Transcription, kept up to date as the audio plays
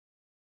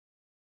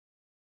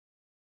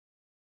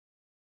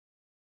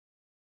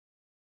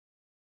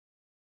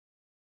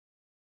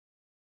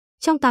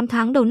Trong 8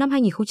 tháng đầu năm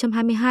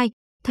 2022,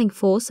 thành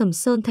phố Sầm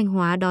Sơn, Thanh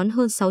Hóa đón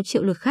hơn 6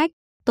 triệu lượt khách,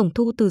 tổng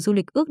thu từ du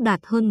lịch ước đạt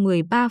hơn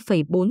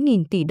 13,4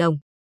 nghìn tỷ đồng.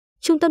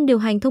 Trung tâm điều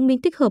hành thông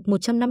minh tích hợp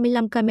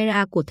 155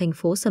 camera của thành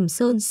phố Sầm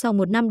Sơn sau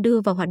một năm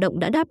đưa vào hoạt động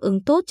đã đáp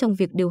ứng tốt trong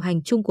việc điều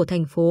hành chung của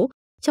thành phố,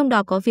 trong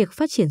đó có việc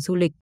phát triển du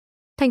lịch.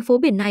 Thành phố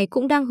biển này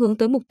cũng đang hướng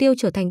tới mục tiêu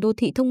trở thành đô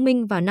thị thông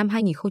minh vào năm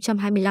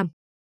 2025.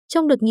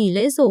 Trong đợt nghỉ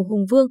lễ Dỗ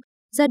Hùng Vương,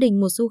 gia đình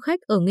một du khách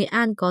ở Nghệ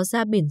An có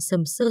ra biển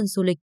Sầm Sơn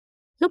du lịch.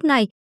 Lúc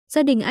này,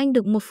 gia đình anh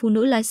được một phụ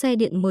nữ lái xe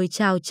điện mời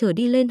chào chở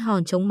đi lên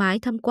hòn chống mái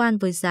tham quan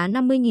với giá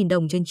 50.000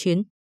 đồng trên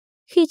chuyến.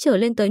 Khi chở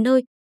lên tới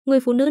nơi, người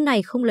phụ nữ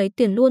này không lấy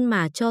tiền luôn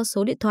mà cho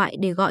số điện thoại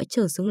để gọi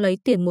chở xuống lấy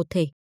tiền một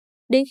thể.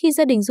 Đến khi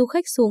gia đình du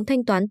khách xuống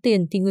thanh toán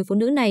tiền thì người phụ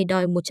nữ này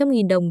đòi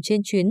 100.000 đồng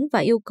trên chuyến và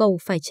yêu cầu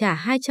phải trả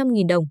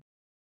 200.000 đồng.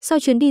 Sau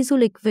chuyến đi du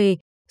lịch về,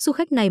 du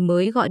khách này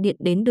mới gọi điện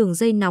đến đường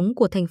dây nóng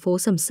của thành phố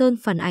Sầm Sơn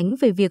phản ánh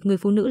về việc người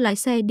phụ nữ lái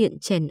xe điện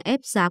chèn ép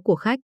giá của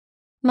khách.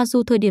 Mặc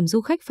dù thời điểm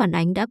du khách phản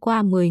ánh đã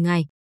qua 10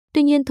 ngày,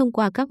 tuy nhiên thông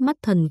qua các mắt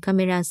thần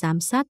camera giám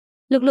sát,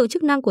 lực lượng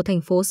chức năng của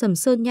thành phố Sầm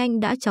Sơn nhanh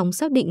đã chóng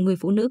xác định người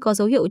phụ nữ có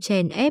dấu hiệu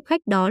chèn ép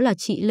khách đó là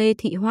chị Lê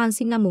Thị Hoan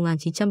sinh năm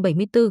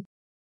 1974.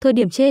 Thời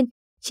điểm trên,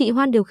 chị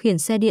Hoan điều khiển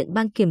xe điện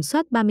ban kiểm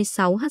soát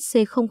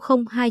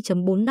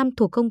 36HC002.45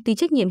 thuộc công ty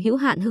trách nhiệm hữu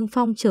hạn Hưng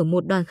Phong chở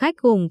một đoàn khách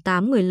gồm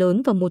 8 người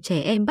lớn và một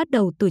trẻ em bắt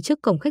đầu từ trước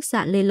cổng khách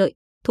sạn Lê Lợi,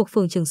 thuộc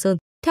phường Trường Sơn.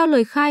 Theo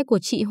lời khai của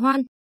chị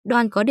Hoan,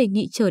 đoàn có đề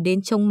nghị chở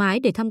đến Chống Mái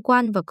để tham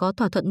quan và có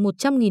thỏa thuận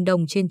 100.000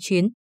 đồng trên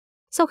chuyến.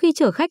 Sau khi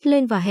chở khách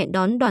lên và hẹn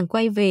đón đoàn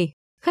quay về,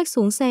 khách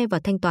xuống xe và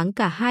thanh toán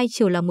cả hai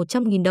chiều là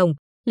 100.000 đồng,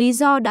 lý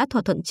do đã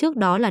thỏa thuận trước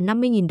đó là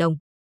 50.000 đồng.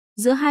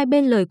 Giữa hai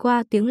bên lời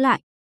qua tiếng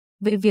lại.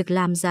 Về việc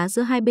làm giá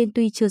giữa hai bên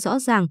tuy chưa rõ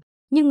ràng,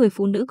 nhưng người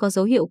phụ nữ có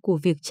dấu hiệu của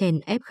việc chèn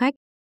ép khách.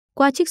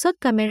 Qua trích xuất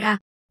camera,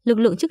 lực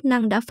lượng chức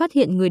năng đã phát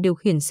hiện người điều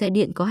khiển xe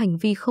điện có hành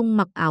vi không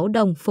mặc áo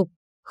đồng phục,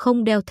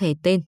 không đeo thẻ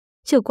tên,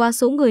 trở qua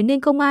số người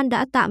nên công an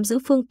đã tạm giữ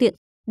phương tiện,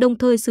 đồng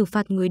thời xử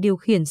phạt người điều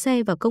khiển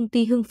xe và công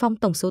ty Hưng Phong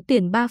tổng số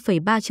tiền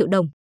 3,3 triệu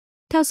đồng.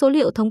 Theo số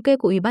liệu thống kê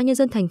của Ủy ban Nhân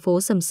dân thành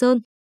phố Sầm Sơn,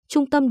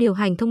 Trung tâm điều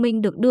hành thông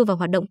minh được đưa vào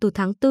hoạt động từ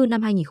tháng 4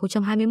 năm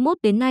 2021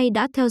 đến nay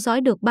đã theo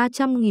dõi được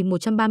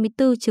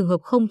 300.134 trường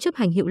hợp không chấp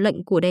hành hiệu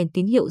lệnh của đèn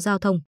tín hiệu giao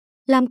thông,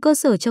 làm cơ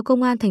sở cho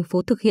công an thành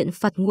phố thực hiện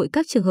phạt nguội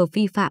các trường hợp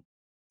vi phạm.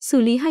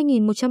 Xử lý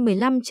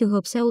 2.115 trường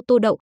hợp xe ô tô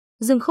đậu,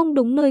 dừng không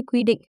đúng nơi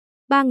quy định,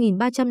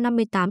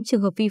 3.358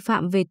 trường hợp vi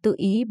phạm về tự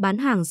ý bán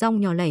hàng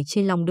rong nhỏ lẻ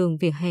trên lòng đường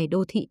vỉa hè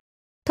đô thị.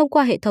 Thông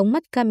qua hệ thống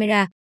mắt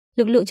camera,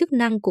 lực lượng chức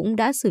năng cũng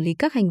đã xử lý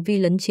các hành vi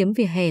lấn chiếm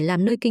vỉa hè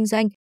làm nơi kinh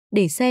doanh,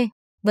 để xe,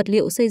 vật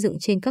liệu xây dựng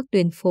trên các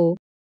tuyến phố.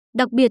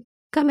 Đặc biệt,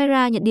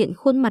 camera nhận diện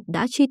khuôn mặt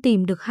đã truy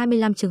tìm được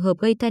 25 trường hợp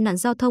gây tai nạn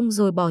giao thông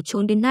rồi bỏ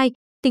trốn đến nay,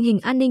 tình hình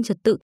an ninh trật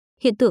tự,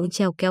 hiện tượng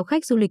chèo kéo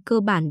khách du lịch cơ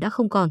bản đã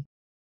không còn.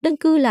 Đơn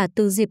cử là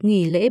từ dịp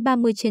nghỉ lễ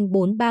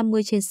 30/4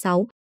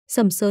 30/6,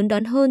 Sầm Sơn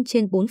đón hơn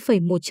trên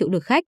 4,1 triệu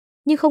lượt khách,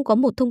 nhưng không có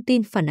một thông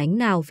tin phản ánh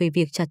nào về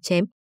việc chặt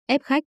chém,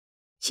 ép khách.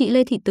 Chị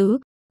Lê Thị Tứ,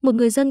 một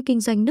người dân kinh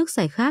doanh nước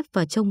giải khát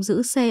và trông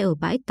giữ xe ở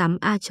bãi tắm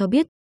A cho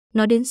biết,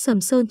 nói đến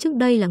Sầm Sơn trước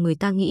đây là người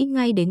ta nghĩ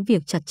ngay đến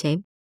việc chặt chém.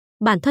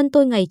 Bản thân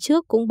tôi ngày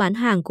trước cũng bán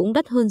hàng cũng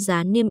đắt hơn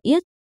giá niêm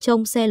yết,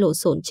 trông xe lộn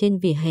xộn trên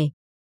vỉa hè.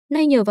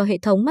 Nay nhờ vào hệ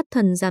thống mắt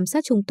thần giám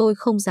sát chúng tôi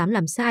không dám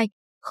làm sai,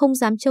 không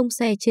dám trông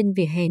xe trên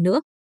vỉa hè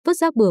nữa, vứt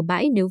rác bừa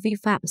bãi nếu vi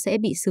phạm sẽ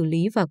bị xử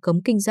lý và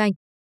cấm kinh doanh.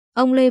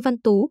 Ông Lê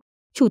Văn Tú,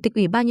 Chủ tịch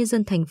Ủy ban Nhân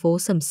dân thành phố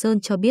Sầm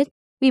Sơn cho biết,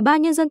 Ủy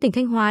ban Nhân dân tỉnh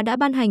Thanh Hóa đã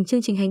ban hành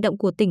chương trình hành động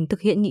của tỉnh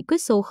thực hiện nghị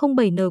quyết số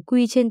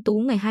 07/NQ/Tú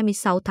ngày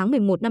 26 tháng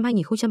 11 năm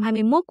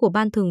 2021 của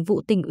Ban Thường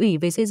vụ Tỉnh ủy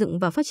về xây dựng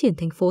và phát triển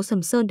thành phố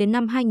Sầm Sơn đến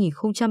năm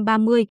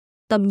 2030,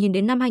 tầm nhìn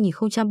đến năm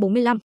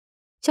 2045.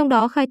 Trong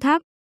đó khai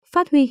thác,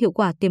 phát huy hiệu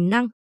quả tiềm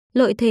năng,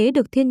 lợi thế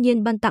được thiên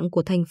nhiên ban tặng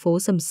của thành phố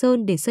Sầm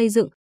Sơn để xây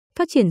dựng,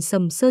 phát triển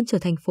Sầm Sơn trở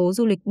thành phố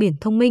du lịch biển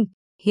thông minh,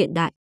 hiện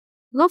đại,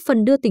 góp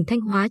phần đưa tỉnh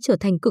Thanh Hóa trở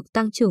thành cực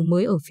tăng trưởng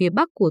mới ở phía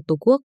Bắc của Tổ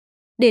quốc.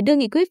 Để đưa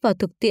nghị quyết vào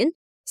thực tiễn,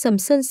 Sầm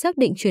Sơn xác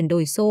định chuyển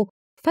đổi số,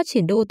 phát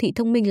triển đô thị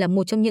thông minh là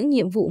một trong những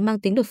nhiệm vụ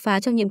mang tính đột phá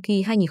trong nhiệm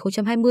kỳ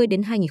 2020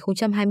 đến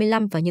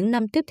 2025 và những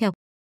năm tiếp theo.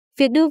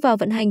 Việc đưa vào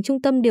vận hành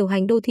trung tâm điều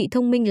hành đô thị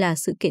thông minh là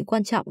sự kiện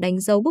quan trọng đánh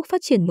dấu bước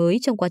phát triển mới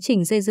trong quá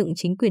trình xây dựng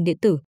chính quyền điện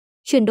tử,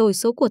 chuyển đổi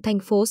số của thành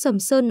phố Sầm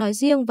Sơn nói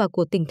riêng và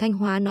của tỉnh Thanh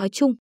Hóa nói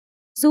chung.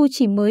 Dù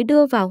chỉ mới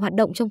đưa vào hoạt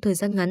động trong thời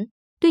gian ngắn,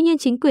 tuy nhiên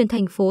chính quyền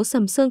thành phố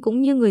Sầm Sơn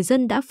cũng như người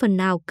dân đã phần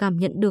nào cảm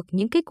nhận được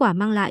những kết quả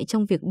mang lại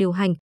trong việc điều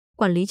hành,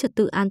 quản lý trật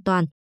tự an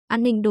toàn,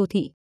 an ninh đô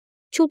thị.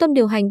 Trung tâm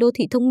điều hành đô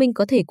thị thông minh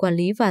có thể quản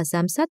lý và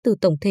giám sát từ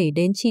tổng thể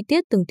đến chi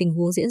tiết từng tình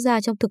huống diễn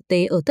ra trong thực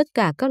tế ở tất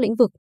cả các lĩnh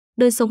vực,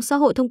 đời sống xã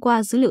hội thông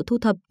qua dữ liệu thu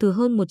thập từ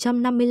hơn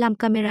 155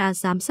 camera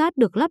giám sát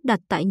được lắp đặt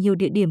tại nhiều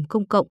địa điểm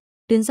công cộng,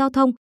 tuyến giao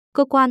thông,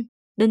 cơ quan,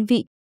 đơn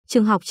vị,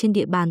 trường học trên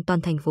địa bàn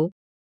toàn thành phố.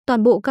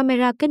 Toàn bộ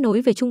camera kết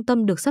nối về trung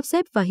tâm được sắp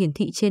xếp và hiển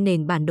thị trên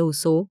nền bản đồ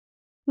số.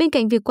 Bên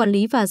cạnh việc quản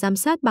lý và giám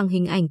sát bằng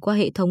hình ảnh qua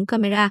hệ thống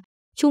camera,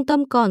 trung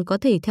tâm còn có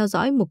thể theo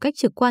dõi một cách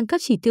trực quan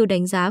các chỉ tiêu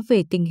đánh giá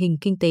về tình hình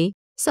kinh tế,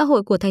 xã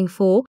hội của thành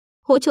phố,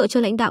 hỗ trợ cho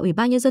lãnh đạo Ủy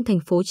ban Nhân dân thành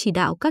phố chỉ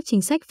đạo các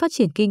chính sách phát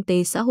triển kinh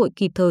tế xã hội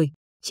kịp thời,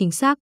 chính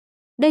xác.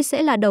 Đây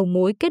sẽ là đầu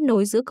mối kết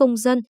nối giữa công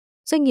dân,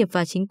 doanh nghiệp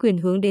và chính quyền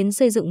hướng đến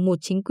xây dựng một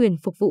chính quyền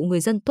phục vụ người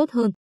dân tốt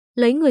hơn,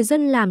 lấy người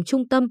dân làm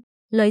trung tâm,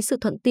 lấy sự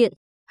thuận tiện,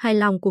 hài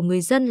lòng của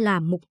người dân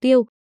làm mục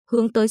tiêu,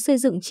 hướng tới xây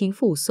dựng chính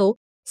phủ số,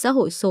 xã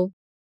hội số.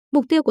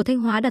 Mục tiêu của Thanh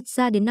Hóa đặt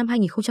ra đến năm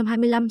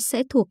 2025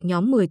 sẽ thuộc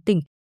nhóm 10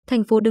 tỉnh,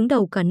 thành phố đứng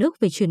đầu cả nước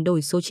về chuyển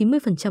đổi số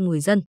 90% người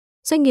dân.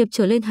 Doanh nghiệp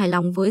trở lên hài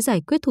lòng với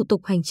giải quyết thủ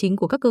tục hành chính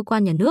của các cơ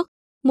quan nhà nước.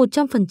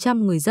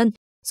 100% người dân,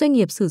 doanh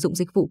nghiệp sử dụng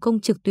dịch vụ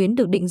công trực tuyến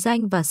được định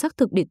danh và xác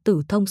thực điện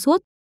tử thông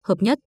suốt, hợp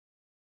nhất.